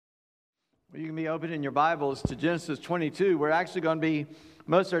Well, you can be opening your Bibles to Genesis 22. We're actually going to be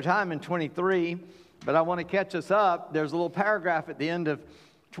most of our time in 23, but I want to catch us up. There's a little paragraph at the end of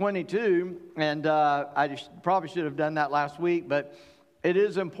 22, and probably should have done that last week, but it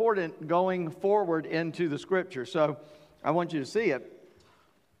is important going forward into the Scripture, so I want you to see it.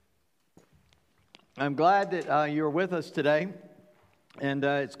 I'm glad that you're with us today, and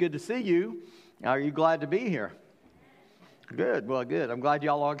it's good to see you. Are you glad to be here? Good. Well, good. I'm glad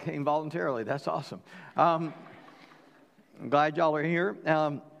y'all all came voluntarily. That's awesome. I'm glad y'all are here.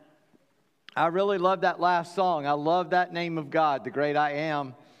 I really love that last song. I love that name of God, the great I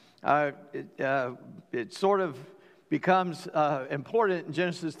am. It sort of becomes important in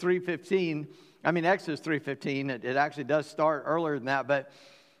Genesis 3:15. Exodus 3:15. It actually does start earlier than that.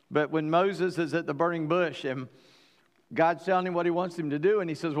 But when Moses is at the burning bush and God's telling him what he wants him to do, and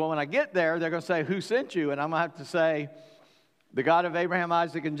he says, well, when I get there, they're going to say, who sent you? And I'm going to have to say, the God of Abraham,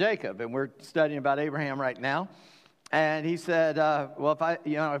 Isaac, and Jacob. And we're studying about Abraham right now. And he said, well,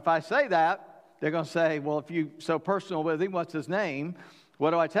 if I say that, they're going to say, well, if you're so personal with him, what's his name?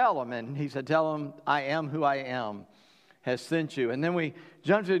 What do I tell him? And he said, tell him, I am who I am has sent you. And then we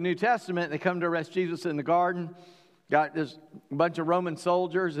jump to the New Testament. They come to arrest Jesus in the garden. Got this bunch of Roman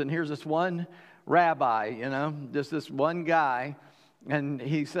soldiers, and here's this one rabbi, just this one guy. And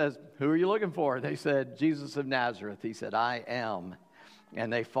he says, who are you looking for? They said, Jesus of Nazareth. He said, I am.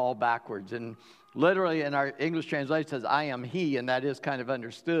 And they fall backwards. And literally in our English translation it says, I am he, and that is kind of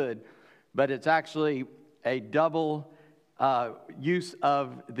understood. But it's actually a double use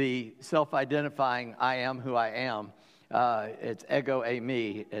of the self-identifying I am who I am. It's ego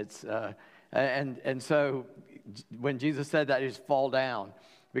eimi. It's and so when Jesus said that, he's fall down.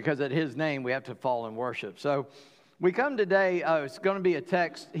 Because at his name we have to fall in worship. So we come today, it's going to be a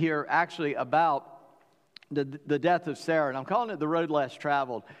text here actually about the death of Sarah. And I'm calling it the road less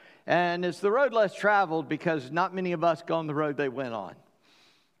traveled. And it's the road less traveled because not many of us go on the road they went on.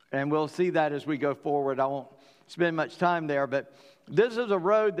 And we'll see that as we go forward. I won't spend much time there. But this is a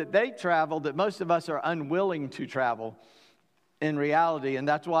road that they traveled that most of us are unwilling to travel in reality. And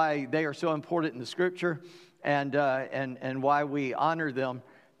that's why they are so important in the Scripture and why we honor them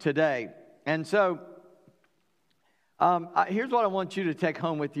today. And so here's what I want you to take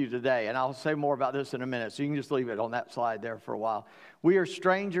home with you today, and I'll say more about this in a minute, so you can just leave it on that slide there for a while. We are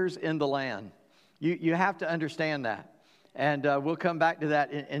strangers in the land. You have to understand that, and we'll come back to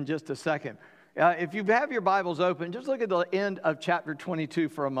that in just a second. If you have your Bibles open, just look at the end of chapter 22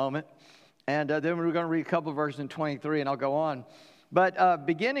 for a moment, and then we're going to read a couple of verses in 23, and I'll go on. But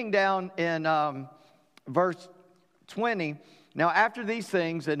beginning down in verse 20, now after these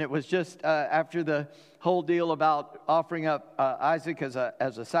things, and it was just after the whole deal about offering up Isaac as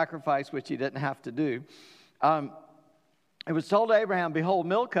a sacrifice, which he didn't have to do. It was told to Abraham, behold,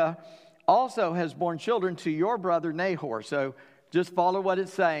 Milcah also has borne children to your brother Nahor. So just follow what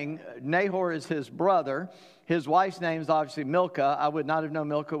it's saying. Nahor is his brother. His wife's name is obviously Milcah. I would not have known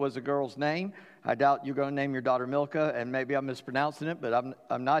Milcah was a girl's name. I doubt you're going to name your daughter Milcah, and maybe I'm mispronouncing it, but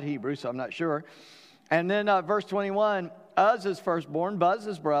I'm not Hebrew, so I'm not sure. And then verse 21, Uz's firstborn,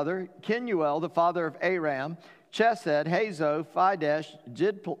 Buz's brother, Kenuel, the father of Aram, Chesed, Hazo, Phidesh,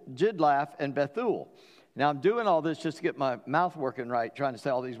 Jidlaph, and Bethuel. Now I'm doing all this just to get my mouth working right, trying to say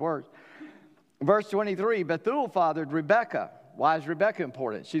all these words. Verse 23, Bethuel fathered Rebekah. Why is Rebekah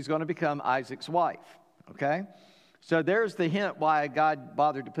important? She's going to become Isaac's wife. Okay? So there's the hint why God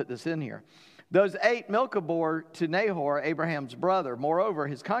bothered to put this in here. Those 8 Milcah bore to Nahor, Abraham's brother. Moreover,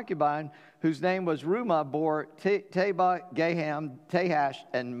 his concubine, whose name was Reumah, bore Tebah, Gaham, Tahash,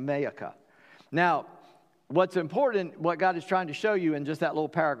 and Maacah. Now, what's important, what God is trying to show you in just that little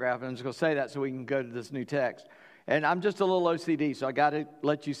paragraph, and I'm just going to say that so we can go to this new text. And I'm just a little OCD, so I got to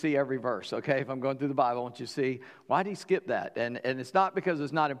let you see every verse, okay? If I'm going through the Bible, I want you to see, why did he skip that? And it's not because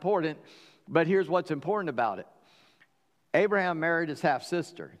it's not important, but here's what's important about it. Abraham married his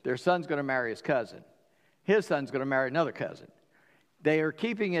half-sister. Their son's going to marry his cousin. His son's going to marry another cousin. They are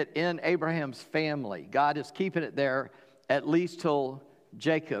keeping it in Abraham's family. God is keeping it there at least till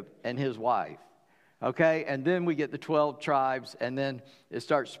Jacob and his wife. Okay? And then we get the 12 tribes, and then it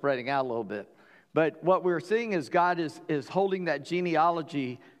starts spreading out a little bit. But what we're seeing is God is holding that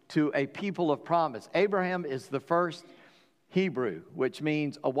genealogy to a people of promise. Abraham is the first Hebrew, which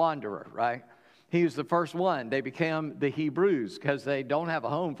means a wanderer, right? He was the first one. They became the Hebrews because they don't have a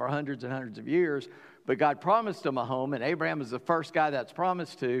home for hundreds and hundreds of years. But God promised them a home, and Abraham is the first guy that's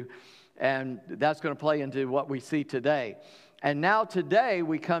promised to. And that's going to play into what we see today. And now today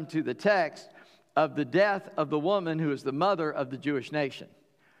we come to the text of the death of the woman who is the mother of the Jewish nation.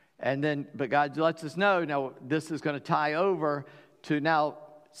 And then, but God lets us know, now this is going to tie over to now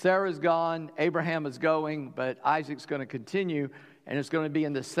Sarah's gone, Abraham is going, but Isaac's going to continue, and it's going to be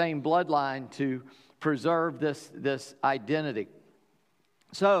in the same bloodline to preserve this identity.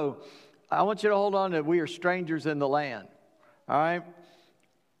 So I want you to hold on to we are strangers in the land, all right?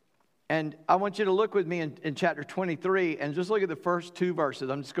 And I want you to look with me in chapter 23 and just look at the first 2 verses.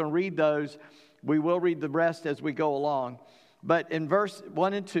 I'm just going to read those. We will read the rest as we go along. But in verse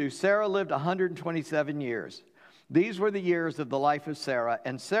 1 and 2, Sarah lived 127 years. These were the years of the life of Sarah.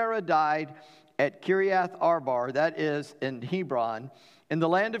 And Sarah died at Kiriath Arba, that is in Hebron, in the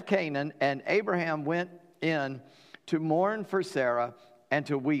land of Canaan. And Abraham went in to mourn for Sarah and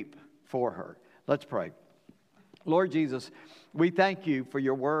to weep for her. Let's pray. Lord Jesus, we thank you for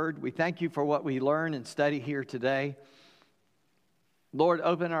your word. We thank you for what we learn and study here today. Lord,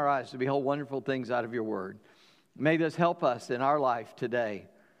 open our eyes to behold wonderful things out of your word. May this help us in our life today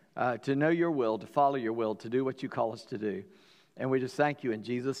to know your will, to follow your will, to do what you call us to do. And we just thank you in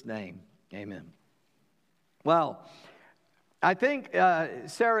Jesus' name. Amen. Well, I think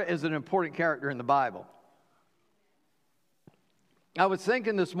Sarah is an important character in the Bible. I was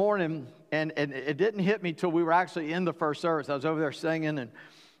thinking this morning, and it didn't hit me till we were actually in the first service. I was over there singing, and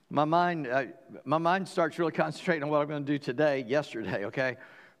my mind starts really concentrating on what I'm going to do yesterday, okay?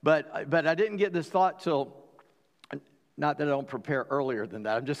 But I didn't get this thought till, not that I don't prepare earlier than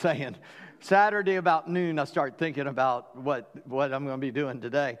that. I'm just saying, Saturday about noon, I start thinking about what I'm going to be doing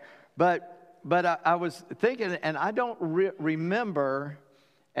today. But I was thinking, and I don't remember.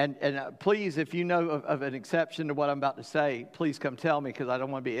 And please, if you know of an exception to what I'm about to say, please come tell me, because I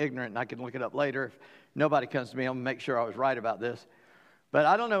don't want to be ignorant and I can look it up later. If nobody comes to me, I'm going to make sure I was right about this. But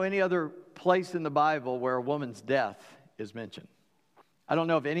I don't know any other place in the Bible where a woman's death is mentioned. I don't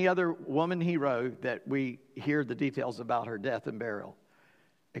know of any other woman hero that we hear the details about her death and burial,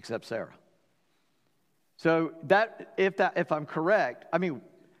 except Sarah. So if I'm correct, I mean,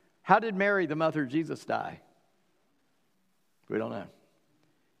 how did Mary, the mother of Jesus, die? We don't know.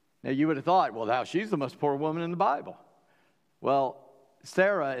 Now, you would have thought, well, now she's the most poor woman in the Bible. Well,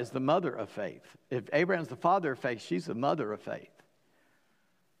 Sarah is the mother of faith. If Abraham's the father of faith, she's the mother of faith.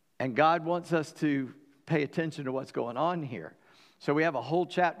 And God wants us to pay attention to what's going on here. So we have a whole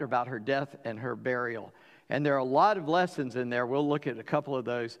chapter about her death and her burial. And there are a lot of lessons in there. We'll look at a couple of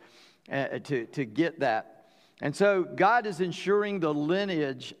those to get that. And so God is ensuring the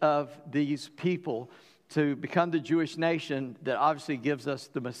lineage of these people to become the Jewish nation that obviously gives us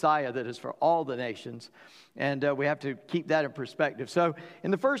the Messiah that is for all the nations. And we have to keep that in perspective. So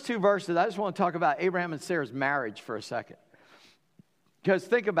in the first 2 verses, I just want to talk about Abraham and Sarah's marriage for a second. Because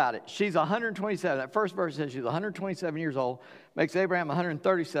think about it. She's 127. That first verse says she's 127 years old. Makes Abraham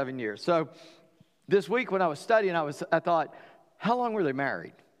 137 years. So this week when I was studying, I thought, how long were they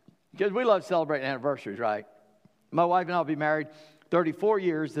married? Because we love celebrating anniversaries, right? My wife and I will be married 34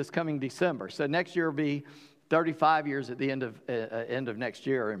 years this coming December. So next year will be 35 years at the end of next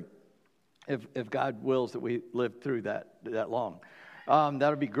year. And if God wills that we live through that long,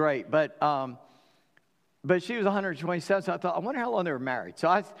 that'll be great. But she was 127, so I thought, I wonder how long they were married. So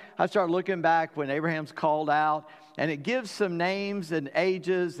I started looking back when Abraham's called out, and it gives some names and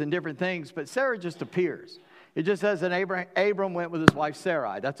ages and different things, but Sarah just appears. It just says that Abram went with his wife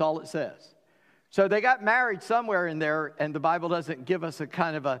Sarai. That's all it says. So they got married somewhere in there, and the Bible doesn't give us a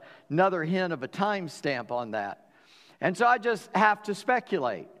kind of another hint of a time stamp on that. And so I just have to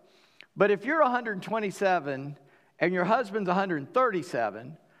speculate. But if you're 127 and your husband's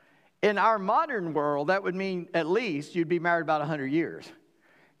 137, in our modern world, that would mean at least you'd be married about 100 years.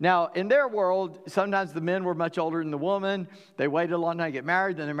 Now, in their world, sometimes the men were much older than the woman. They waited a long time to get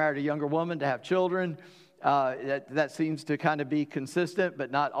married. Then they married a younger woman to have children. That seems to kind of be consistent,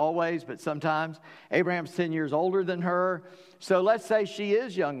 but not always, but sometimes. Abraham's 10 years older than her. So let's say she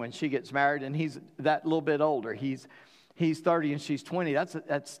is young when she gets married, and he's that little bit older. He's 30 and she's 20.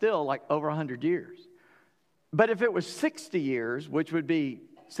 That's still like over 100 years. But if it was 60 years, which would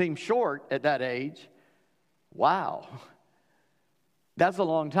seem short at that age, wow. That's a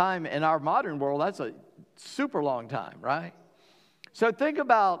long time. In our modern world, that's a super long time, right? So think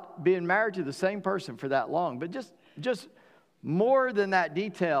about being married to the same person for that long. But just more than that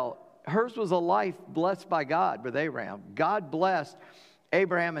detail, hers was a life blessed by God with Abraham. God blessed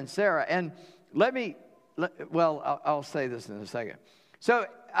Abraham and Sarah. And I'll say this in a second. So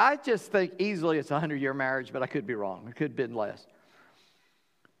I just think easily it's a 100-year marriage, but I could be wrong. It could have been less.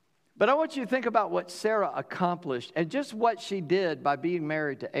 But I want you to think about what Sarah accomplished and just what she did by being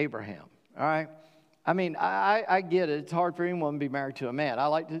married to Abraham, all right? I mean, I get it. It's hard for any woman to be married to a man. I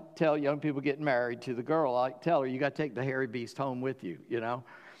like to tell young people getting married to the girl, I like to tell her, you got to take the hairy beast home with you, you know?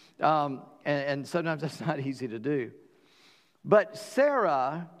 And sometimes that's not easy to do. But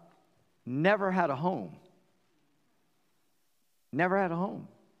Sarah never had a home. Never had a home.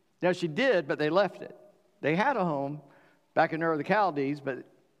 Now, she did, but they left it. They had a home back in Ur of the Chaldees, but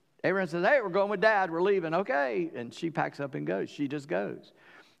Abraham says, hey, we're going with Dad. We're leaving. Okay. And she packs up and goes. She just goes.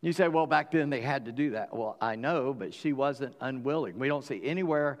 You say, well, back then they had to do that. Well, I know, but she wasn't unwilling. We don't see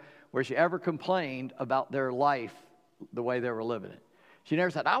anywhere where she ever complained about their life the way they were living it. She never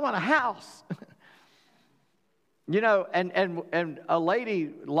said, I want a house. You know, and a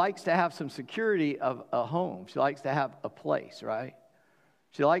lady likes to have some security of a home. She likes to have a place, right?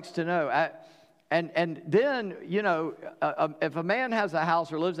 She likes to know. And then, you know, if a man has a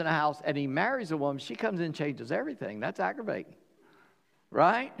house or lives in a house and he marries a woman, she comes in and changes everything. That's aggravating,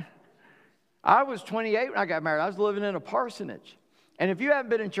 right? I was 28 when I got married. I was living in a parsonage. And if you haven't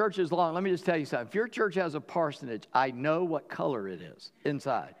been in church as long, let me just tell you something. If your church has a parsonage, I know what color it is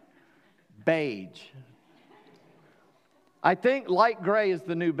inside. Beige. I think light gray is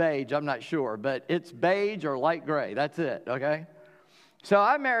the new beige. I'm not sure, but it's beige or light gray. That's it, okay? So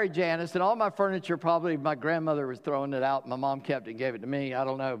I married Janice, and all my furniture, probably my grandmother was throwing it out. My mom kept it and gave it to me. I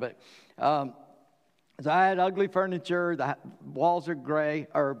don't know, but so I had ugly furniture. The walls are gray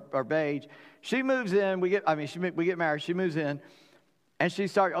or beige. She moves in. We get married. She moves in, and she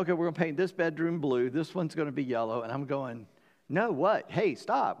started. Okay, we're gonna paint this bedroom blue. This one's gonna be yellow. And I'm going, no, what? Hey,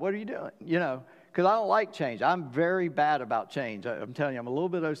 stop! What are you doing? You know. Because I don't like change. I'm very bad about change. I'm telling you, I'm a little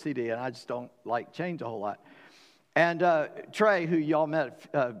bit OCD, and I just don't like change a whole lot. And Trey, who y'all met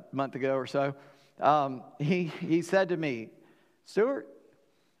a month ago or so, he said to me, Stuart,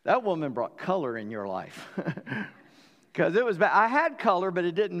 that woman brought color in your life. Because it was bad. I had color, but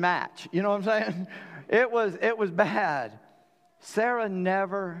it didn't match. You know what I'm saying? It was bad. Sarah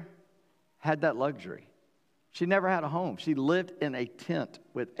never had that luxury. She never had a home. She lived in a tent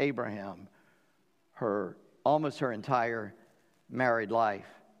with Abraham almost her entire married life.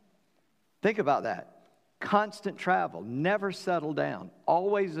 Think about that. Constant travel, never settled down,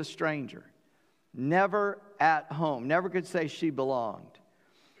 always a stranger, never at home, never could say she belonged.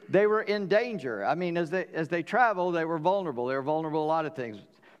 They were in danger. I mean, as they traveled, they were vulnerable. They were vulnerable to a lot of things,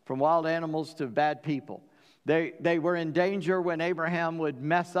 from wild animals to bad people. They were in danger when Abraham would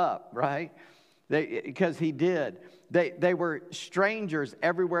mess up, right? Because he did. They were strangers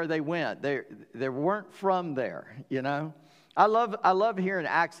everywhere they went. They weren't from there, you know. I love hearing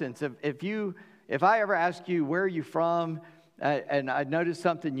accents. If I ever ask you where are you from, and I notice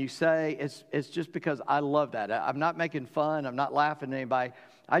something you say, it's just because I love that. I'm not making fun. I'm not laughing at anybody.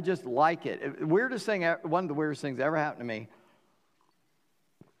 I just like it. One of the weirdest things that ever happened to me.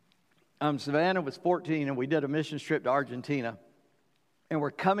 Savannah was 14, and we did a mission trip to Argentina, and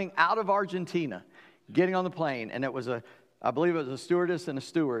we're coming out of Argentina. Getting on the plane, and I believe it was a stewardess and a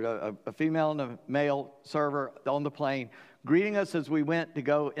steward, a female and a male server on the plane, greeting us as we went to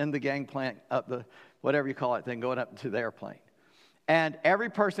go in the gangplank up the, whatever you call it thing, going up to the airplane. And every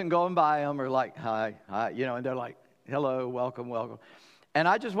person going by them are like, hi, you know, and they're like, hello, welcome, welcome. And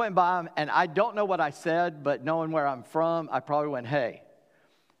I just went by them, and I don't know what I said, but knowing where I'm from, I probably went, hey.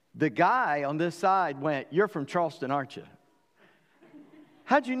 The guy on this side went, you're from Charleston, aren't you?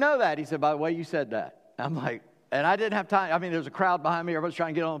 How'd you know that? He said, by the way you said that. I'm like, and I didn't have time. I mean, there was a crowd behind me. Everybody's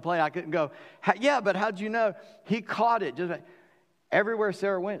trying to get on the plane. I couldn't go, yeah, but how'd you know? He caught it. Just like, everywhere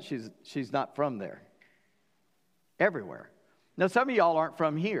Sarah went, she's not from there. Everywhere. Now, some of y'all aren't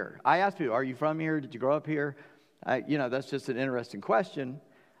from here. I asked people, are you from here? Did you grow up here? You know, that's just an interesting question.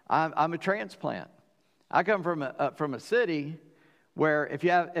 I'm a transplant. I come from a city where if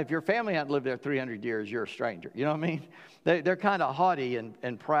your family hadn't lived there 300 years, you're a stranger. You know what I mean? They're kind of haughty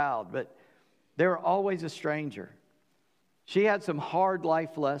and proud, but they were always a stranger. She had some hard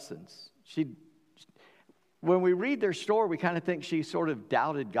life lessons. When we read their story, we kind of think she sort of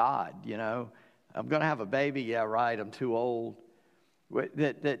doubted God, you know. I'm going to have a baby. Yeah, right. I'm too old.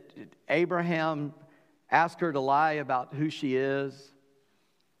 That Abraham asked her to lie about who she is.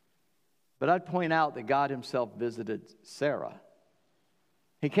 But I'd point out that God himself visited Sarah.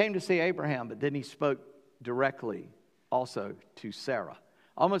 He came to see Abraham, but then he spoke directly also to Sarah.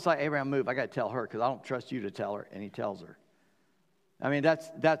 Almost like Abraham moved, I got to tell her because I don't trust you to tell her, and he tells her. I mean,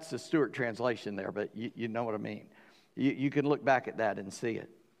 that's the Stewart translation there, but you know what I mean. You can look back at that and see it.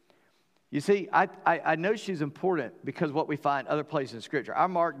 You see, I know she's important because what we find other places in Scripture. I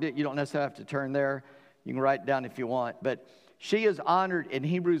marked it. You don't necessarily have to turn there. You can write it down if you want. But she is honored in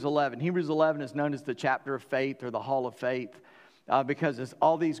Hebrews 11. Hebrews 11 is known as the chapter of faith or the hall of faith because there's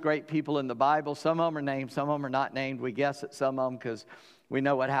all these great people in the Bible. Some of them are named, some of them are not named. We guess at some of them because we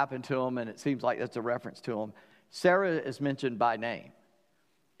know what happened to them, and it seems like that's a reference to them. Sarah is mentioned by name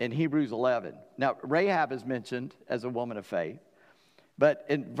in Hebrews 11. Now, Rahab is mentioned as a woman of faith. But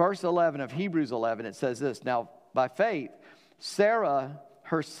in verse 11 of Hebrews 11, it says this: now, by faith, Sarah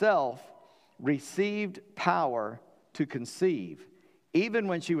herself received power to conceive, even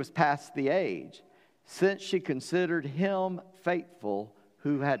when she was past the age, since she considered him faithful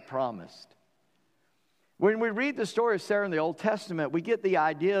who had promised. When we read the story of Sarah in the Old Testament, we get the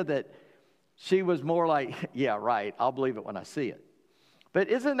idea that she was more like, yeah, right, I'll believe it when I see it. But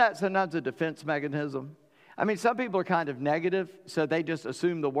isn't that sometimes a defense mechanism? I mean, some people are kind of negative, so they just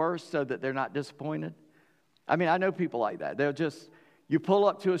assume the worst so that they're not disappointed. I mean, I know people like that. They'll just, you pull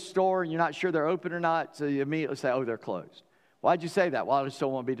up to a store and you're not sure they're open or not, so you immediately say, oh, they're closed. Why'd you say that? Well, I just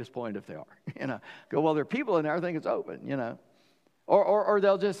don't want to be disappointed if they are. Go, well, there are people in there, I think it's open, Or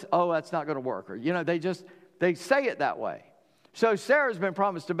they'll just, oh, that's not going to work. Or, they say it that way. So Sarah's been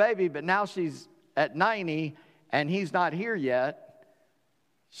promised a baby, but now she's at 90 and he's not here yet.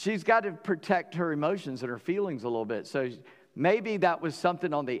 She's got to protect her emotions and her feelings a little bit. So maybe that was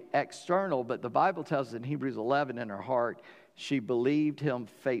something on the external, but the Bible tells us in Hebrews 11 in her heart, she believed him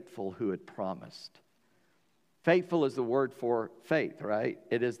faithful who had promised. Faithful is the word for faith, right?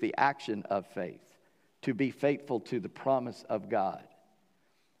 It is the action of faith, to be faithful to the promise of God.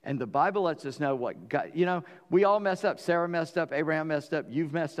 And the Bible lets us know what God, we all mess up. Sarah messed up, Abraham messed up,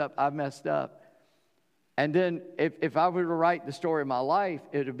 you've messed up, I've messed up. And then if I were to write the story of my life,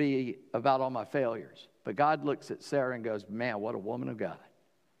 it would be about all my failures. But God looks at Sarah and goes, man, what a woman of God.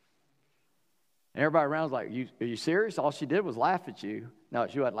 And everybody around is like, are you serious? All she did was laugh at you. No,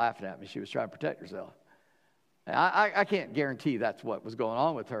 she wasn't laughing at me. She was trying to protect herself. And I can't guarantee that's what was going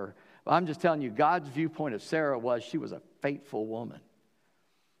on with her. But I'm just telling you, God's viewpoint of Sarah was she was a faithful woman.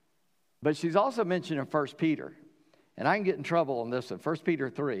 But she's also mentioned in 1 Peter. And I can get in trouble on this in 1 Peter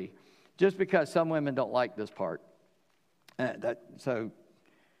 3. Just because some women don't like this part. So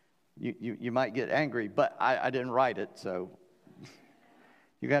you might get angry, but I didn't write it, so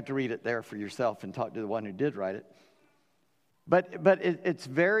you have to read it there for yourself and talk to the one who did write it. But it's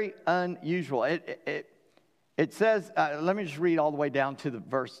very unusual. It says, let me just read all the way down to the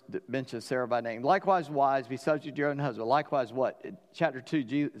verse that mentions Sarah by name. Likewise, wives, be subject to your own husband. Likewise, what? In chapter 2,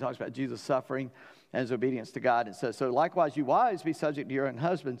 Jesus talks about Jesus suffering and his obedience to God. It says, so likewise, you wives, be subject to your own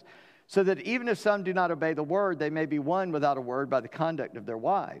husbands, so that even if some do not obey the word, they may be won without a word by the conduct of their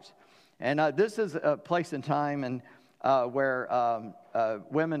wives. And this is a place and time where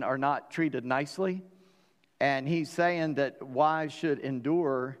women are not treated nicely. And he's saying that wives should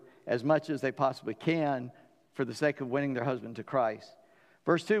endure as much as they possibly can for the sake of winning their husband to Christ.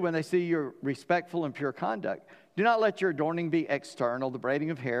 Verse 2, when they see your respectful and pure conduct, do not let your adorning be external, the braiding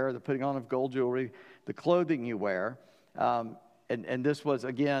of hair, the putting on of gold jewelry, the clothing you wear. And this was,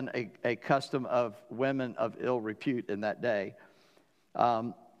 again, a custom of women of ill repute in that day.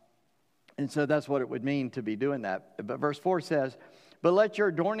 And so that's what it would mean to be doing that. But verse 4 says, but let your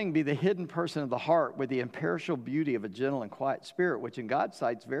adorning be the hidden person of the heart with the imperishable beauty of a gentle and quiet spirit, which in God's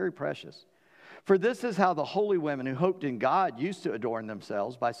sight is very precious. For this is how the holy women who hoped in God used to adorn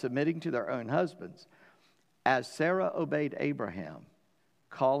themselves, by submitting to their own husbands, as Sarah obeyed Abraham,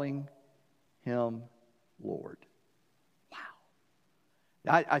 calling him Lord.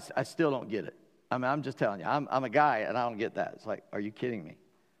 I still don't get it. I mean, I'm just telling you, I'm a guy and I don't get that. It's like, are you kidding me?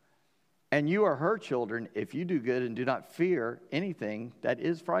 And you are her children if you do good and do not fear anything that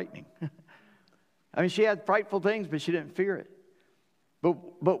is frightening. I mean, she had frightful things, but she didn't fear it.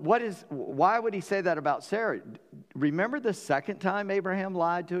 But why would he say that about Sarah? Remember the second time Abraham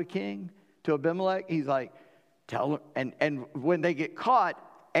lied to a king, to Abimelech? He's like, tell him. And when they get caught,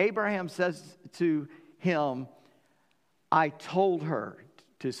 Abraham says to him, I told her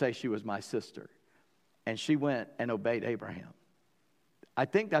to say she was my sister. And she went and obeyed Abraham. I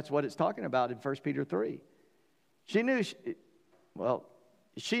think that's what it's talking about in 1 Peter 3. She knew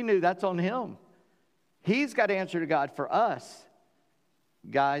that's on him. He's got to answer to God for us.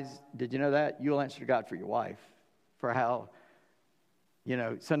 Guys, did you know that? You'll answer to God for your wife. For how,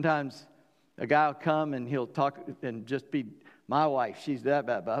 sometimes a guy will come and he'll talk and just be, my wife, she's that,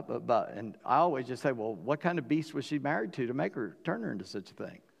 but. And I always just say, well, what kind of beast was she married to make her turn her into such a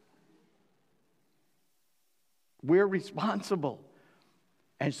thing? We're responsible.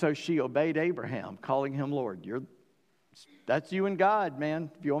 And so she obeyed Abraham, calling him Lord. That's you and God, man.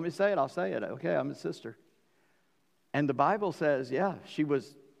 If you want me to say it, I'll say it. Okay, I'm his sister. And the Bible says, yeah,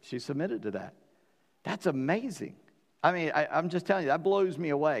 she submitted to that. That's amazing. I mean, I'm just telling you, that blows me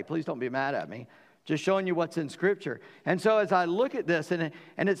away. Please don't be mad at me. Just showing you what's in Scripture. And so as I look at this, and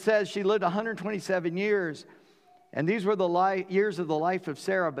it says she lived 127 years, and these were the years of the life of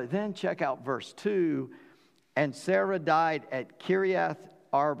Sarah. But then check out verse 2. And Sarah died at Kiriath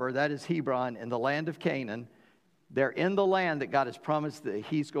Arbor, that is Hebron, in the land of Canaan. They're in the land that God has promised that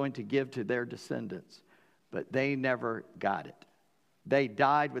he's going to give to their descendants. But they never got it. They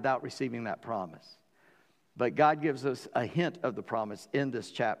died without receiving that promise. But God gives us a hint of the promise in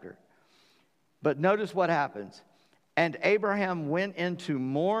this chapter. But notice what happens. And Abraham went in to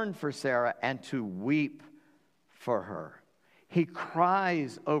mourn for Sarah and to weep for her. He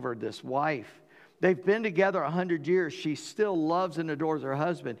cries over this wife. They've been together 100 years. She still loves and adores her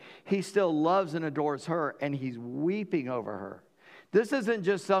husband. He still loves and adores her, and he's weeping over her. This isn't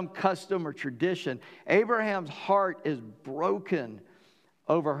just some custom or tradition. Abraham's heart is broken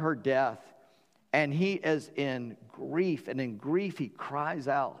over her death, and he is in grief. And in grief, he cries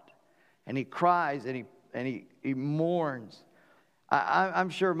out, and he cries, and he mourns. I'm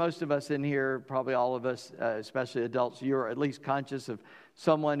sure most of us in here, probably all of us, especially adults, you're at least conscious of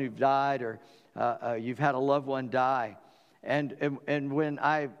someone who've died, or you've had a loved one die. And when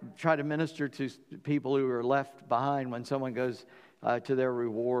I try to minister to people who are left behind when someone goes to their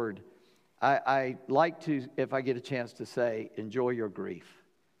reward, I like to, if I get a chance to say, enjoy your grief.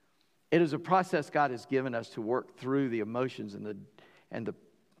 It is a process God has given us to work through the emotions and the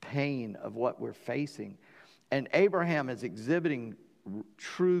pain of what we're facing. And Abraham is exhibiting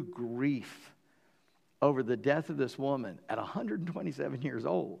true grief over the death of this woman at 127 years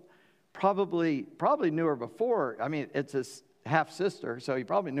old. Probably knew her before. I mean, it's his half-sister, so he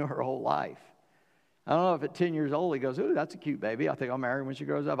probably knew her whole life. I don't know if at 10 years old he goes, ooh, that's a cute baby. I think I'll marry her when she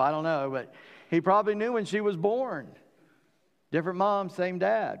grows up. I don't know, but he probably knew when she was born. Different mom, same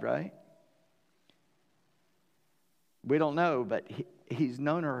dad, right? We don't know, but he's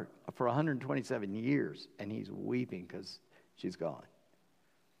known her for 127 years, and he's weeping because she's gone.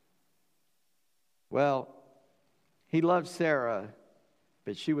 Well, he loved Sarah,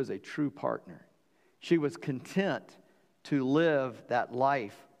 but she was a true partner. She was content to live that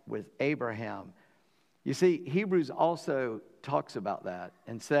life with Abraham. You see, Hebrews also talks about that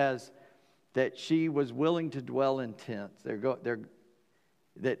and says that she was willing to dwell in tents.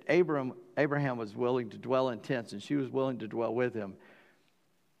 That Abraham was willing to dwell in tents, and she was willing to dwell with him.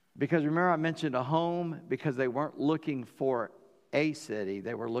 Because remember, I mentioned a home, because they weren't looking for a city,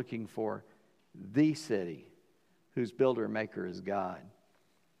 they were looking for the city whose builder and maker is God.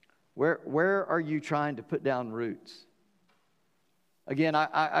 Where are you trying to put down roots? Again,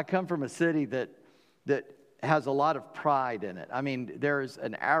 I come from a city that has a lot of pride in it. I mean, there's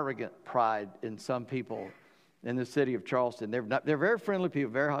an arrogant pride in some people in the city of Charleston. They're very friendly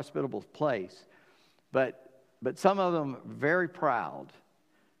people, very hospitable place, but some of them very proud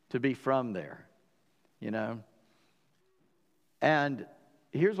to be from there, you know. And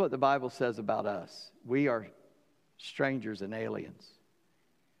here's what the Bible says about us. We are strangers and aliens.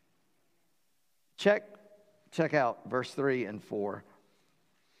 Check out verse 3 and 4.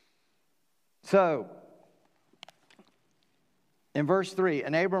 So, in verse 3,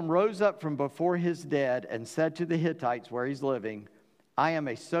 and Abram rose up from before his dead and said to the Hittites where he's living, I am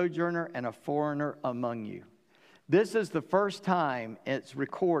a sojourner and a foreigner among you. This is the first time it's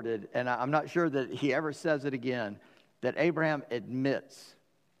recorded, and I'm not sure that he ever says it again, that Abraham admits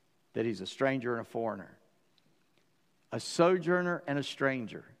that he's a stranger and a foreigner. A sojourner and a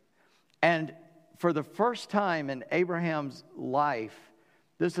stranger. And for the first time in Abraham's life,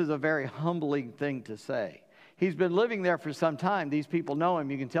 this is a very humbling thing to say. He's been living there for some time. These people know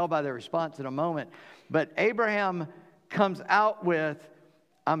him. You can tell by their response in a moment. But Abraham comes out with,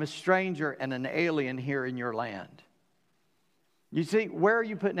 I'm a stranger and an alien here in your land. You see, where are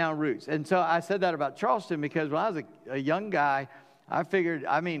you putting down roots? And so I said that about Charleston because when I was a young guy, I figured,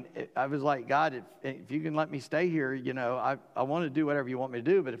 I was like, God, if you can let me stay here, you know, I want to do whatever you want me to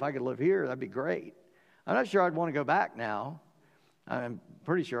do, but if I could live here, that'd be great. I'm not sure I'd want to go back now. I'm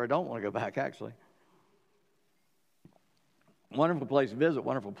pretty sure I don't want to go back, actually. Wonderful place to visit,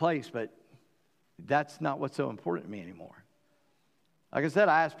 wonderful place, but that's not what's so important to me anymore. Like I said,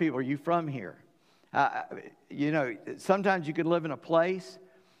 I ask people, are you from here? You know, sometimes you can live in a place,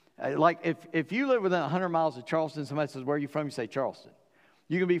 like if you live within 100 miles of Charleston, somebody says, where are you from? You say Charleston.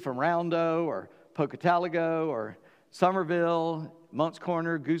 You can be from Roundo or Pocatello or Somerville, Moncks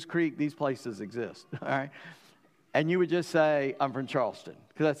Corner, Goose Creek. These places exist, all right? And you would just say, I'm from Charleston,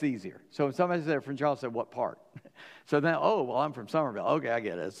 because that's easier. So when somebody says they're from Charleston, what part? So then, I'm from Somerville. Okay, I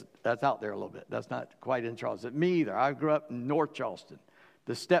get it. That's out there a little bit. That's not quite in Charleston. Me either. I grew up in North Charleston,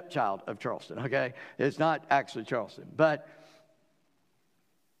 the stepchild of Charleston, okay? It's not actually Charleston. But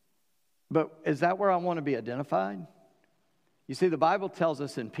is that where I want to be identified? You see, the Bible tells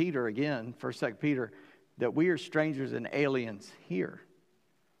us in Peter, again, 1 Peter, that we are strangers and aliens here.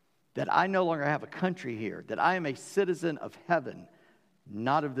 That I no longer have a country here. That I am a citizen of heaven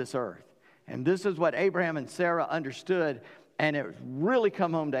not of this earth. And this is what Abraham and Sarah understood, and it really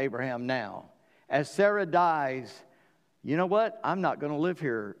come home to Abraham now. As Sarah dies, you know what? I'm not going to live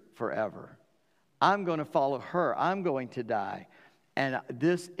here forever. I'm going to follow her. I'm going to die. And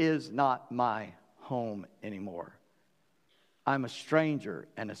this is not my home anymore. I'm a stranger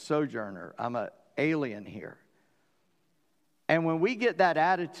and a sojourner. I'm an alien here. And when we get that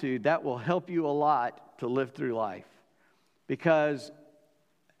attitude, that will help you a lot to live through life. Because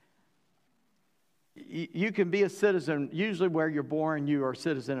you can be a citizen, usually where you're born, you are a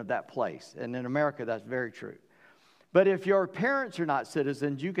citizen of that place. And in America, that's very true. But if your parents are not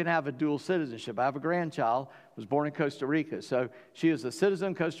citizens, you can have a dual citizenship. I have a grandchild who was born in Costa Rica. So she is a citizen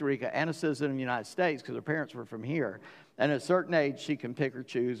of Costa Rica and a citizen of the United States because her parents were from here. And at a certain age, she can pick or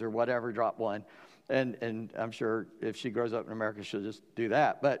choose or whatever, drop one. And I'm sure if she grows up in America, she'll just do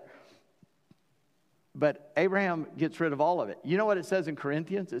that. But Abraham gets rid of all of it. You know what it says in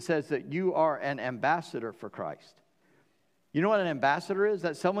Corinthians? It says that you are an ambassador for Christ. You know what an ambassador is?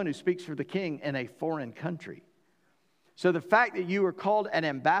 That's someone who speaks for the king in a foreign country. So the fact that you are called an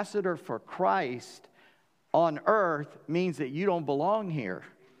ambassador for Christ on earth means that you don't belong here,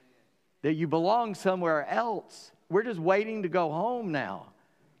 that you belong somewhere else. We're just waiting to go home now.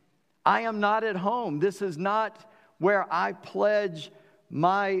 I am not at home. This is not where I pledge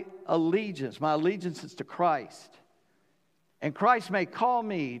my allegiance. My allegiance is to Christ. And Christ may call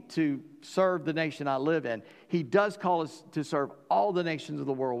me to serve the nation I live in. He does call us to serve all the nations of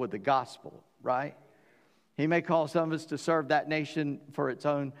the world with the gospel, right? He may call some of us to serve that nation for its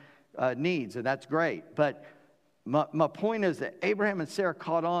own needs, and that's great. But my point is that Abraham and Sarah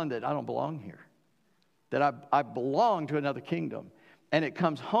caught on that I don't belong here, that I belong to another kingdom. And it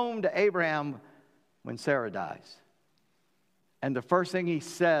comes home to Abraham when Sarah dies. And the first thing he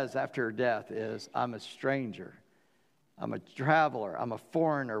says after her death is, I'm a stranger. I'm a traveler. I'm a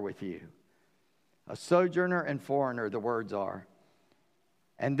foreigner with you. A sojourner and foreigner, the words are.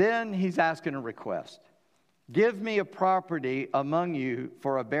 And then he's asking a request. Give me a property among you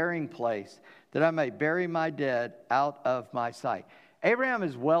for a burying place, that I may bury my dead out of my sight. Abraham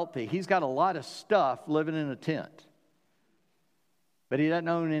is wealthy. He's got a lot of stuff living in a tent. But he doesn't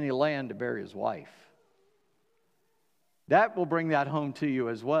own any land to bury his wife. That will bring that home to you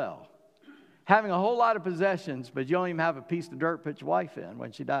as well. Having a whole lot of possessions, but you don't even have a piece of dirt to put your wife in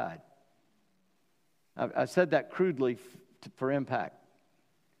when she died. I said that crudely for impact.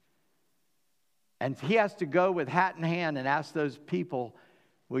 And he has to go with hat in hand and ask those people,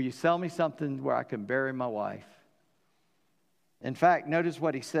 will you sell me something where I can bury my wife? In fact, notice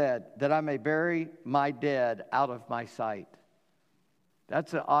what he said, that I may bury my dead out of my sight.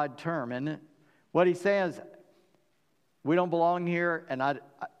 That's an odd term, isn't it? What he's saying is, we don't belong here, and I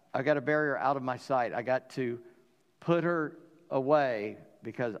got to bury her out of my sight. I got to put her away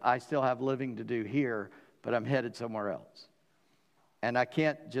because I still have living to do here, but I'm headed somewhere else. And I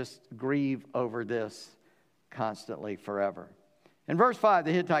can't just grieve over this constantly forever. In verse 5,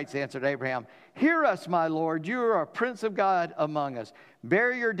 the Hittites answered Abraham, hear us, my Lord, you are a prince of God among us.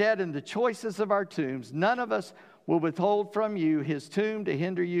 Bury your dead in the choicest of our tombs. None of us will withhold from you his tomb to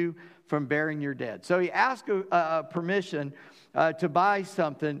hinder you from burying your dead. So he asked permission to buy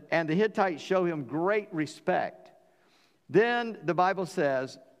something, and the Hittites show him great respect. Then the Bible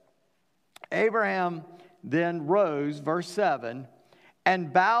says, Abraham then rose, verse 7,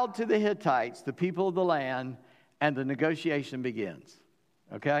 and bowed to the Hittites, the people of the land, and the negotiation begins.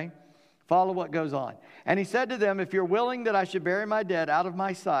 Okay? Follow what goes on. And he said to them, if you're willing that I should bury my dead out of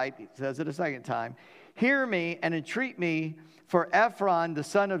my sight, he says it a second time, hear me and entreat me for Ephron, the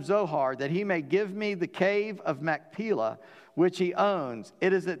son of Zohar, that he may give me the cave of Machpelah, which he owns.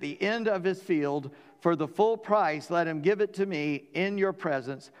 It is at the end of his field. For the full price, let him give it to me in your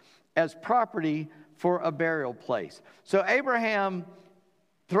presence as property for a burial place. So Abraham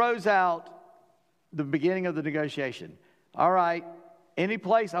throws out the beginning of the negotiation. All right, any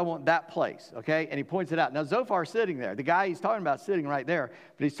place, I want that place, okay? And he points it out. Now, Zophar's sitting there. The guy he's talking about is sitting right there,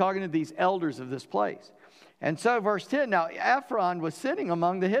 but he's talking to these elders of this place. And so, verse 10, now Ephron was sitting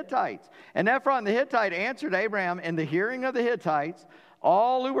among the Hittites. And Ephron the Hittite answered Abraham in the hearing of the Hittites,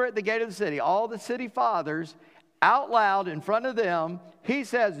 all who were at the gate of the city, all the city fathers, out loud in front of them, he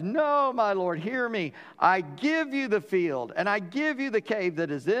says, no, my Lord, hear me. I give you the field, and I give you the cave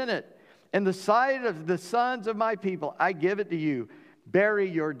that is in it. In the sight of the sons of my people, I give it to you. Bury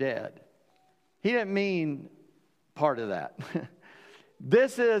your dead. He didn't mean part of that.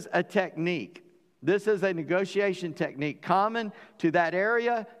 This is a technique. This is a negotiation technique common to that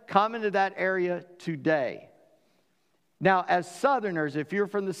area today. Now, as Southerners, if you're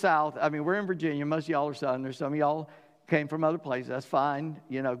from the South, I mean, we're in Virginia. Most of y'all are Southerners. Some of y'all came from other places. That's fine.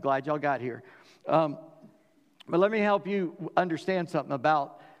 You know, glad y'all got here. But let me help you understand something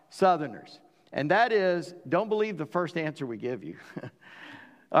about Southerners. And that is, don't believe the first answer we give you.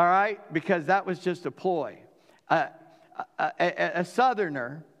 All right? Because that was just a ploy. A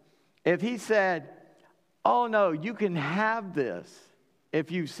Southerner, if he said, oh, no, you can have this.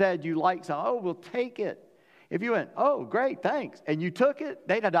 If you said you like something, oh, we'll take it. If you went, oh, great, thanks, and you took it,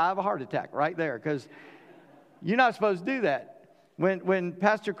 they'd die of a heart attack right there, because you're not supposed to do that. When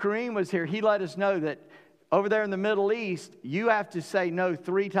Pastor Kareem was here, he let us know that over there in the Middle East, you have to say no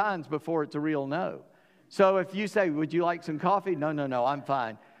 3 times before it's a real no. So if you say, would you like some coffee? No, I'm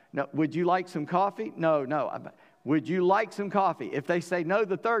fine. No, would you like some coffee? No. Would you like some coffee? If they say no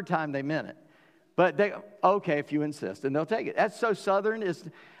the 3rd time, they meant it. But okay, if you insist, and they'll take it. That's so Southern.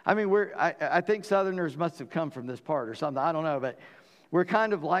 I think Southerners must have come from this part or something. I don't know, but we're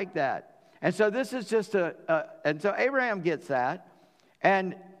kind of like that. And so this is just and so Abraham gets that.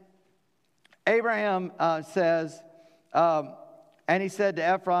 And Abraham says, and he said to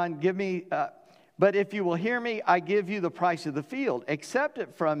Ephron, give me, but if you will hear me, I give you the price of the field. Accept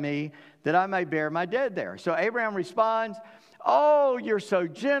it from me that I may bury my dead there. So Abraham responds, oh, you're so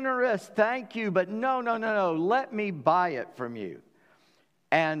generous. Thank you. But no. Let me buy it from you.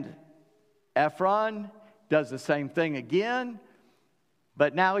 And Ephron does the same thing again,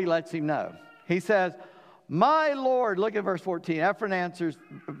 but now he lets him know. He says, my Lord, look at verse 14. Ephron answers,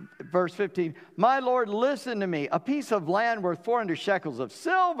 verse 15, my Lord, listen to me. A piece of land worth 400 shekels of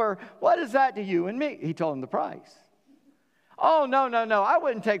silver, what is that to you and me? He told him the price. Oh, no. I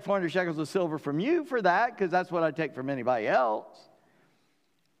wouldn't take 400 shekels of silver from you for that, because that's what I'd take from anybody else.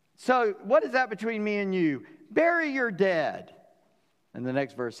 So what is that between me and you? Bury your dead. And the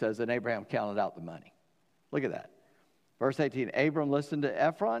next verse says, and Abraham counted out the money. Look at that. Verse 18, Abram listened to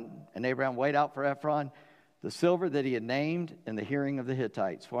Ephron, and Abraham weighed out for Ephron the silver that he had named in the hearing of the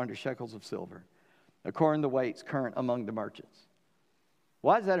Hittites, 400 shekels of silver, according to the weights current among the merchants.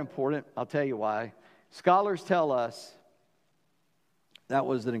 Why is that important? I'll tell you why. Scholars tell us that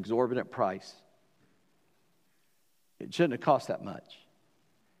was an exorbitant price. It shouldn't have cost that much.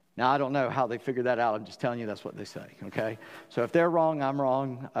 Now, I don't know how they figured that out. I'm just telling you that's what they say, okay? So if they're wrong, I'm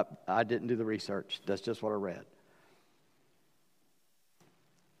wrong. I didn't do the research. That's just what I read.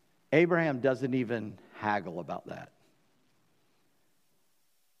 Abraham doesn't even haggle about that.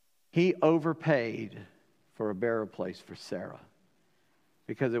 He overpaid for a burial place for Sarah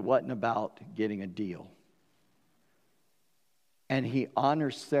because it wasn't about getting a deal. And he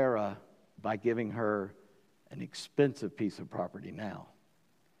honors Sarah by giving her an expensive piece of property now.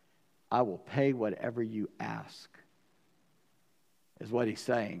 I will pay whatever you ask, is what he's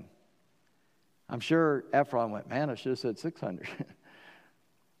saying. I'm sure Ephron went, man, I should have said 600.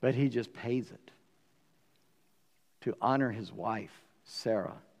 But he just pays it to honor his wife,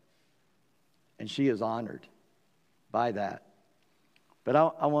 Sarah. And she is honored by that. But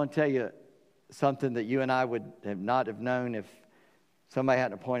I want to tell you something that you and I would not have known if somebody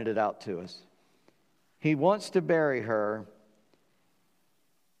hadn't pointed it out to us. He wants to bury her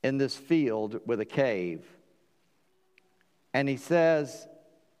in this field with a cave. And he says,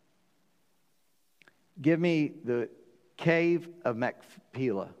 give me the cave of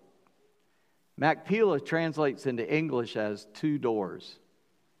Machpelah. Machpelah translates into English as 2 doors.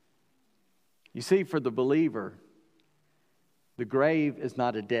 You see, for the believer, the grave is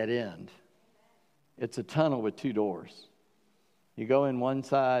not a dead end. It's a tunnel with 2 doors. You go in one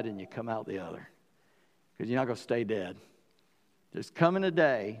side and you come out the other, because you're not going to stay dead. There's coming a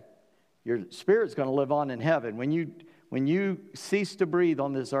day, your spirit's going to live on in heaven. When you cease to breathe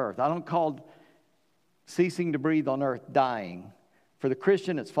on this earth, I don't call ceasing to breathe on earth dying. For the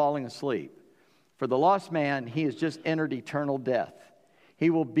Christian, it's falling asleep. For the lost man, he has just entered eternal death. He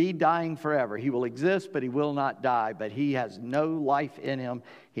will be dying forever. He will exist, but he will not die. But he has no life in him.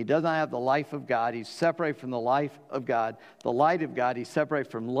 He does not have the life of God. He's separated from the life of God, the light of God. He's separated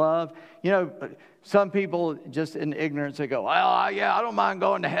from love. You know, some people just in ignorance, they go, well, yeah, I don't mind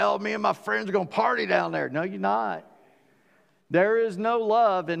going to hell. Me and my friends are going to party down there. No, you're not. There is no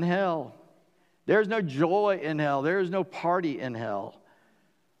love in hell. There's no joy in hell. There is no party in hell.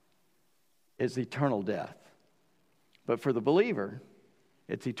 It's eternal death. But for the believer,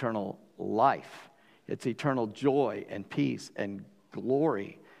 it's eternal life. It's eternal joy and peace and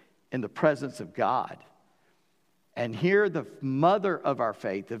glory in the presence of God. And here the mother of our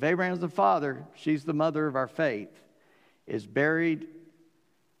faith, if Abraham's the father, she's the mother of our faith, is buried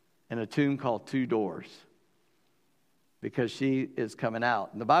in a tomb called 2 Doors, because she is coming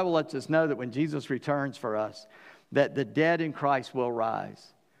out. And the Bible lets us know that when Jesus returns for us, that the dead in Christ will rise.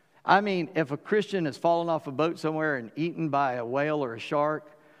 I mean, if a Christian has fallen off a boat somewhere and eaten by a whale or a shark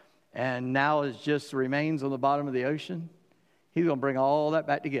and now is just remains on the bottom of the ocean, he's going to bring all that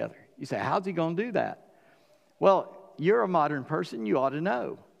back together. You say, how's he going to do that? Well, you're a modern person. You ought to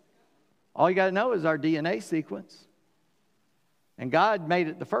know. All you got to know is our DNA sequence. And God made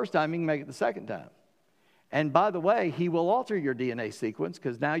it the first time. He can make it the second time. And by the way, he will alter your DNA sequence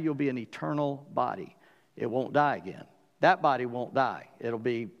because now you'll be an eternal body. It won't die again. That body won't die. It'll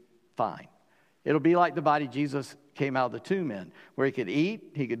be fine. It'll be like the body Jesus came out of the tomb in, where he could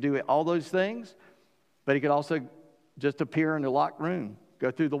eat, he could do all those things, but he could also just appear in a locked room,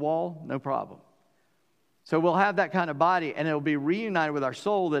 go through the wall, no problem. So we'll have that kind of body, and it'll be reunited with our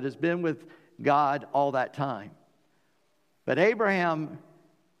soul that has been with God all that time. But Abraham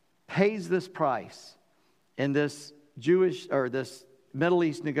pays this price in this Jewish or this Middle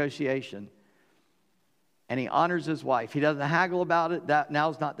East negotiation, and he honors his wife. He doesn't haggle about it. That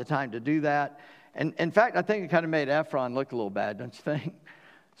now's not the time to do that. And in fact, I think it kind of made Ephron look a little bad, don't you think?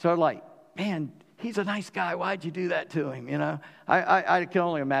 So like, man, he's a nice guy. Why'd you do that to him? You know, I can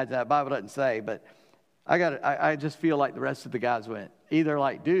only imagine that. The Bible doesn't say, but I just feel like the rest of the guys went either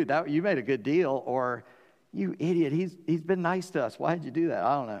like, dude, you made a good deal, or you idiot, he's been nice to us. Why did you do that?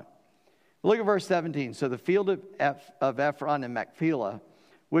 I don't know. Look at verse 17. So the field of Ephron and Machpelah,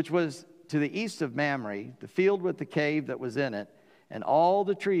 which was to the east of Mamre, the field with the cave that was in it, and all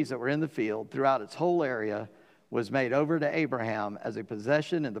the trees that were in the field throughout its whole area, was made over to Abraham as a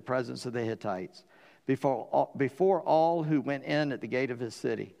possession in the presence of the Hittites, before all who went in at the gate of his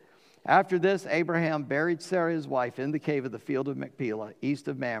city. After this, Abraham buried Sarah his wife in the cave of the field of Machpelah, east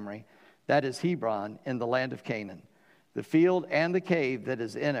of Mamre, that is Hebron, in the land of Canaan. The field and the cave that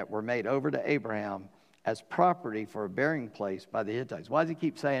is in it were made over to Abraham as property for a burying place by the Hittites. Why does he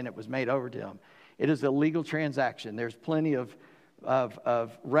keep saying it was made over to him? It is a legal transaction. There's plenty of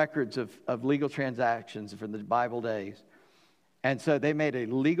records of legal transactions from the Bible days. And so they made a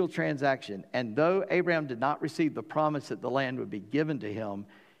legal transaction. And though Abraham did not receive the promise that the land would be given to him,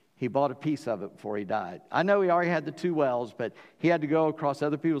 he bought a piece of it before he died. I know he already had the 2 wells, but he had to go across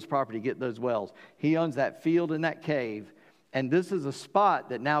other people's property to get those wells. He owns that field and that cave. And this is a spot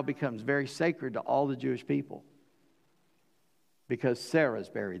that now becomes very sacred to all the Jewish people, because Sarah's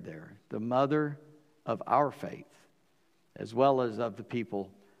buried there, the mother of our faith, as well as of the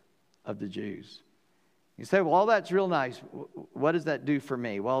people of the Jews. You say, well, all that's real nice. What does that do for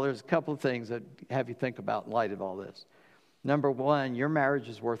me? Well, there's a couple of things that have you think about in light of all this. Number one, your marriage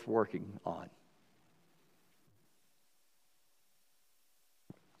is worth working on.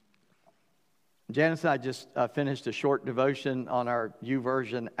 Janice and I just finished a short devotion on our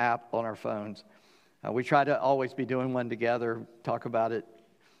YouVersion app on our phones. We try to always be doing one together, talk about it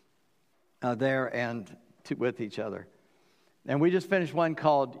there and with each other. And we just finished one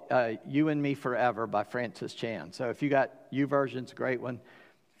called You and Me Forever by Francis Chan. So if you got YouVersion, it's a great one.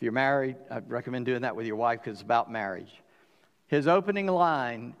 If you're married, I'd recommend doing that with your wife because it's about marriage. His opening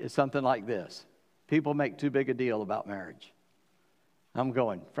line is something like this: people make too big a deal about marriage. I'm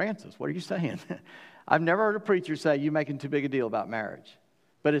going, Francis, what are you saying? I've never heard a preacher say you're making too big a deal about marriage.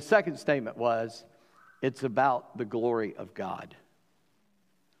 But his second statement was, it's about the glory of God.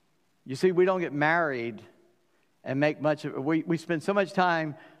 You see, we don't get married and make much of it. We spend so much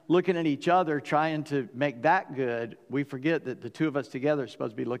time looking at each other, trying to make that good, we forget that the two of us together are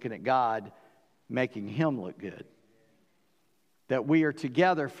supposed to be looking at God, making Him look good. That we are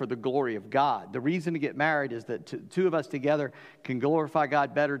together for the glory of God. The reason to get married is that two of us together can glorify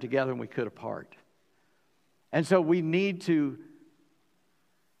God better together than we could apart. And so we need to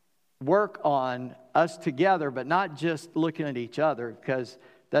work on us together, but not just looking at each other, because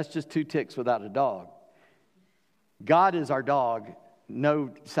that's just 2 ticks without a dog. God is our dog,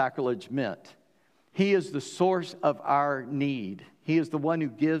 no sacrilege meant. He is the source of our need. He is the one who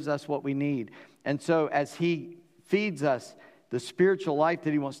gives us what we need. And so as He feeds us the spiritual life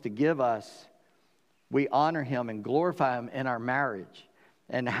that He wants to give us, we honor Him and glorify Him in our marriage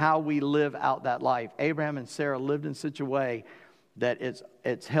and how we live out that life. Abraham and Sarah lived in such a way that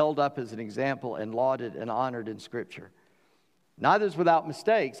it's held up as an example and lauded and honored in Scripture. Neither is without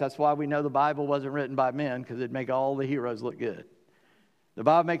mistakes. That's why we know the Bible wasn't written by men, because it'd make all the heroes look good. The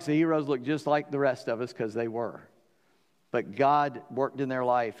Bible makes the heroes look just like the rest of us, because they were. But God worked in their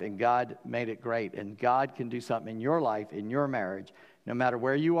life, and God made it great. And God can do something in your life, in your marriage, no matter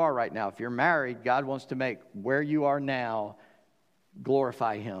where you are right now. If you're married, God wants to make where you are now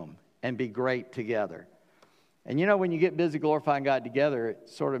glorify Him and be great together. And you know, when you get busy glorifying God together, it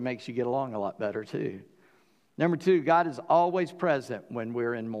sort of makes you get along a lot better too. Number 2, God is always present when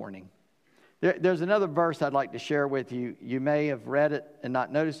we're in mourning. There's another verse I'd like to share with you. You may have read it and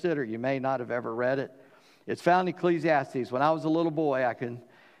not noticed it, or you may not have ever read it. It's found in Ecclesiastes. When I was a little boy,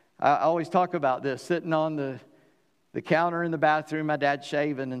 I always talk about this, sitting on the counter in the bathroom, my dad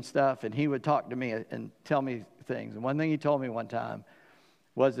shaving and stuff, and he would talk to me and tell me things. And one thing he told me one time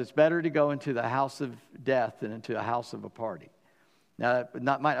was, it's better to go into the house of death than into a house of a party. Now,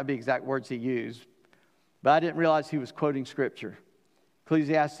 that might not be exact words he used, but I didn't realize he was quoting Scripture.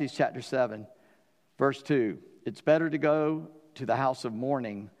 Ecclesiastes chapter 7, verse 2. It's better to go to the house of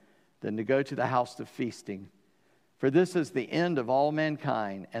mourning than to go to the house of feasting. For this is the end of all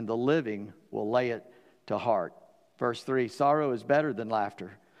mankind, and the living will lay it to heart. Verse 3, sorrow is better than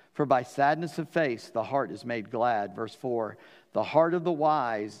laughter, for by sadness of face the heart is made glad. Verse 4, the heart of the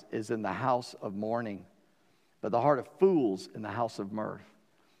wise is in the house of mourning, but the heart of fools in the house of mirth.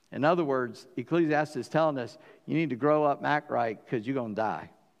 In other words, Ecclesiastes is telling us you need to grow up and act right, because you're going to die.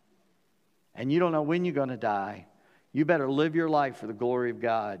 And you don't know when you're going to die. You better live your life for the glory of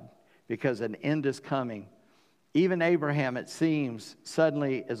God, because an end is coming. Even Abraham, it seems,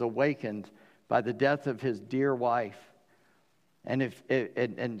 suddenly is awakened by the death of his dear wife. And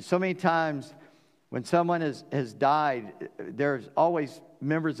so many times when someone has died, there's always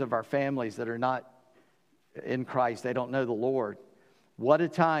members of our families that are not in Christ. They don't know the Lord. What a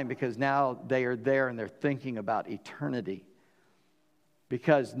time, because now they are there and they're thinking about eternity.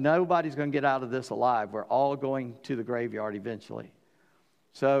 Because nobody's going to get out of this alive. We're all going to the graveyard eventually.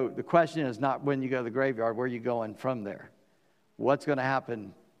 So the question is not when you go to the graveyard, where are you going from there? What's going to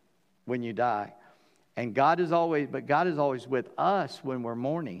happen when you die? And God is always with us when we're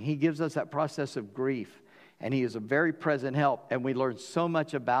mourning. He gives us that process of grief, and He is a very present help, and we learn so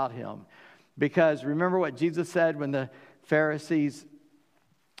much about Him. Because remember what Jesus said when the Pharisees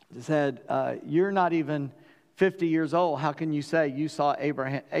said, you're not even 50 years old. How can you say you saw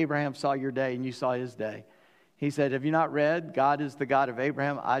Abraham saw your day and you saw his day? He said, have you not read? God is the God of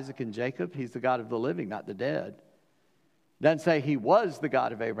Abraham, Isaac, and Jacob. He's the God of the living, not the dead. Doesn't say He was the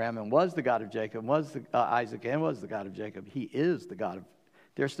God of Abraham and was the God of Jacob, was the, Isaac and was the God of Jacob. He is the God of,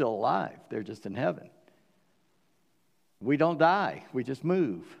 they're still alive. They're just in heaven. We don't die. We just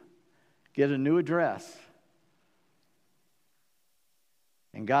move. Get a new address.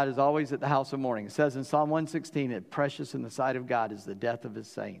 And God is always at the house of mourning. It says in Psalm 116, that precious in the sight of God is the death of His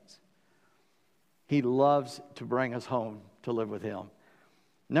saints. He loves to bring us home to live with Him.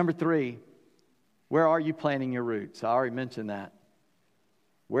 Number 3, where are you planting your roots? I already mentioned that.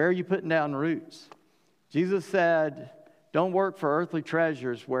 Where are you putting down roots? Jesus said, don't work for earthly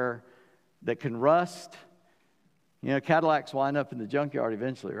treasures that can rust. You know, Cadillacs wind up in the junkyard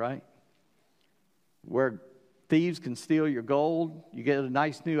eventually, right? Where thieves can steal your gold. You get a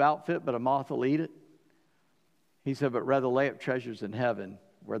nice new outfit, but a moth will eat it. He said, but rather lay up treasures in heaven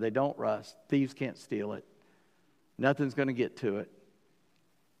where they don't rust. Thieves can't steal it. Nothing's going to get to it.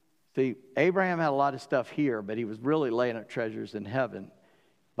 See, Abraham had a lot of stuff here, but he was really laying up treasures in heaven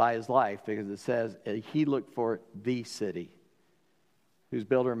by his life, because it says he looked for the city whose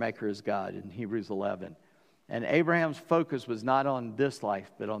builder and maker is God in Hebrews 11. And Abraham's focus was not on this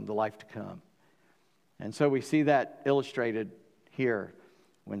life, but on the life to come. And so we see that illustrated here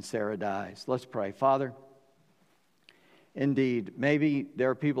when Sarah dies. Let's pray. Father, indeed, maybe there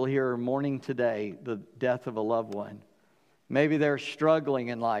are people here mourning today the death of a loved one. Maybe they're struggling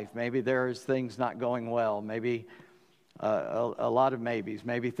in life. Maybe there's things not going well. Maybe a lot of maybes.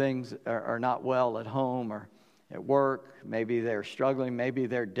 Maybe things are not well at home or at work. Maybe they're struggling. Maybe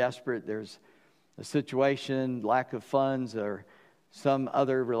they're desperate. There's a situation, lack of funds, or some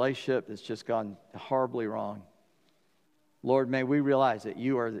other relationship that's just gone horribly wrong. Lord, may we realize that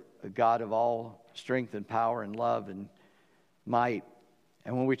You are a God of all strength and power and love and might.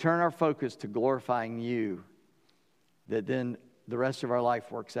 And when we turn our focus to glorifying You, that then the rest of our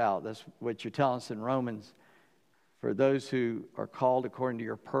life works out. That's what You're telling us in Romans. For those who are called according to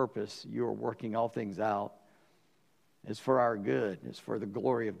Your purpose, You are working all things out. It's for our good. It's for the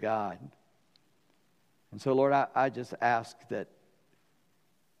glory of God. And so, Lord, I just ask that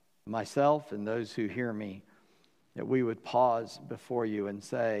myself and those who hear me, that we would pause before You and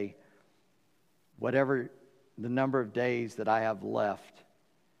say, whatever the number of days that I have left,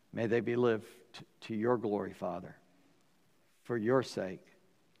 may they be lived to Your glory, Father, for Your sake.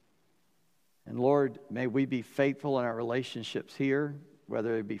 And Lord, may we be faithful in our relationships here,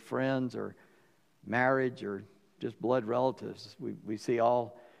 whether it be friends or marriage or just blood relatives. We see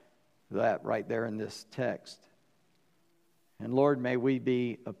all that right there in this text. And Lord, may we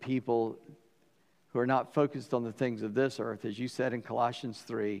be a people who are not focused on the things of this earth. As You said in Colossians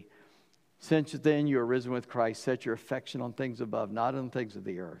 3, since then You are risen with Christ, set your affection on things above, not on things of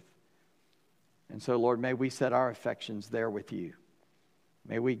the earth. And so, Lord, may we set our affections there with you.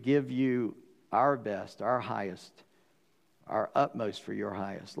 May we give you our best, our highest, our utmost for your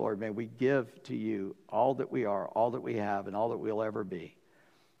highest. Lord, may we give to you all that we are, all that we have, and all that we'll ever be.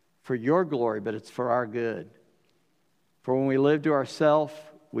 For your glory, but it's for our good. For when we live to ourselves,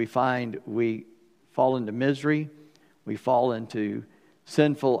 we find we fall into misery, we fall into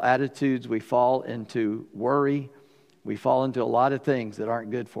sinful attitudes, we fall into worry, we fall into a lot of things that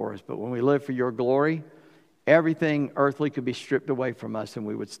aren't good for us. But when we live for your glory, everything earthly could be stripped away from us and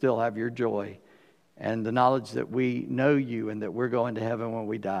we would still have your joy and the knowledge that we know you and that we're going to heaven when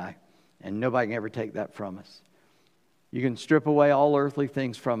we die. And nobody can ever take that from us. You can strip away all earthly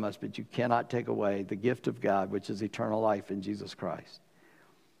things from us, but you cannot take away the gift of God, which is eternal life in Jesus Christ.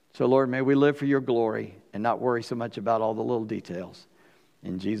 So, Lord, may we live for your glory and not worry so much about all the little details.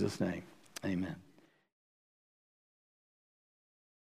 In Jesus' name, amen.